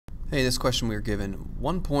Hey, this question we were given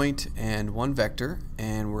 1 point and 1 vector,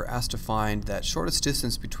 and we're asked to find that shortest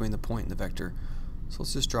distance between the point and the vector. So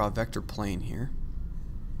let's just draw a vector plane here.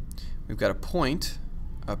 We've got a point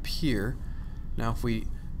up here. Now if we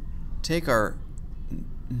take our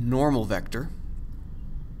normal vector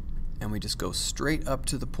and we just go straight up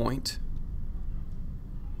to the point,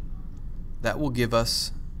 that will give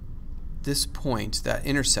us this point, that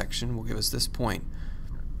intersection will give us this point.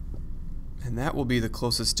 And that will be the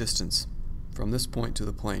closest distance from this point to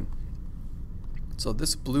the plane. So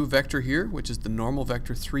this blue vector here, which is the normal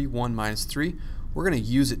vector 3, 1, minus 3, we're going to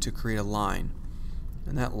use it to create a line.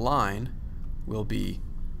 And that line will be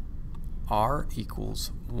r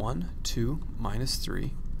equals 1, 2, minus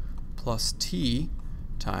 3 plus t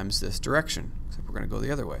times this direction. Except we're going to go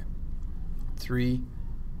the other way. 3,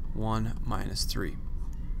 1, minus 3.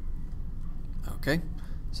 Okay,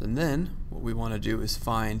 so then what we want to do is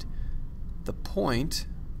find the point,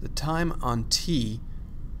 the time on t,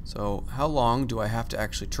 so how long do I have to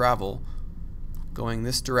actually travel going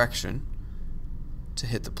this direction to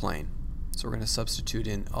hit the plane. So we're going to substitute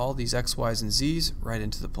in all these x, y's, and z's right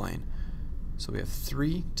into the plane. So we have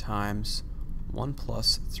 3 times 1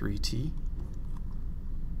 plus 3t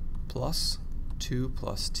plus 2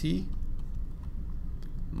 plus t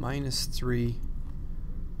minus 3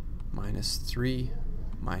 minus 3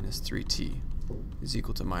 minus 3t is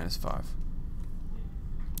equal to minus 5.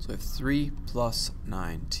 So we have 3 plus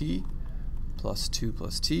 9t plus 2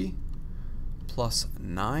 plus t plus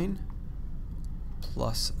 9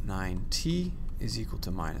 plus 9t is equal to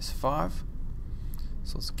minus 5.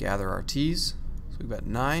 So let's gather our t's. So we've got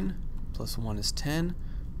 9 plus 1 is 10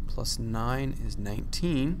 plus 9 is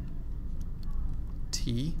 19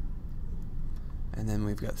 t. And then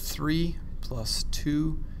we've got 3 plus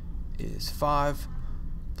 2 is 5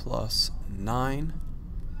 plus 9.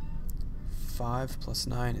 5 plus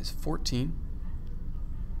 9 is 14,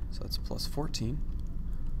 so that's plus 14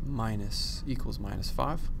 minus equals minus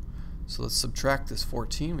 5. So let's subtract this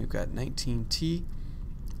 14. We've got 19t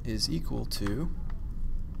is equal to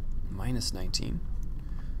minus 19,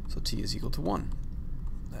 so t is equal to 1.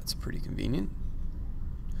 That's pretty convenient.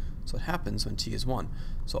 So it happens when t is 1.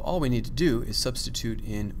 So all we need to do is substitute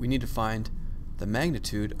in, we need to find the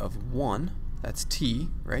magnitude of 1, that's t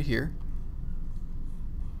right here,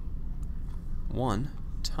 1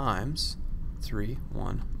 times 3,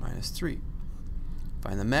 1 minus 3.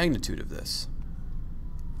 Find the magnitude of this.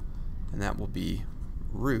 And that will be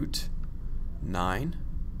root 9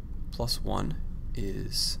 plus 1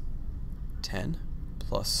 is 10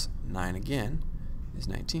 plus 9 again is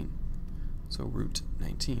 19. So root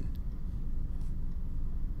 19.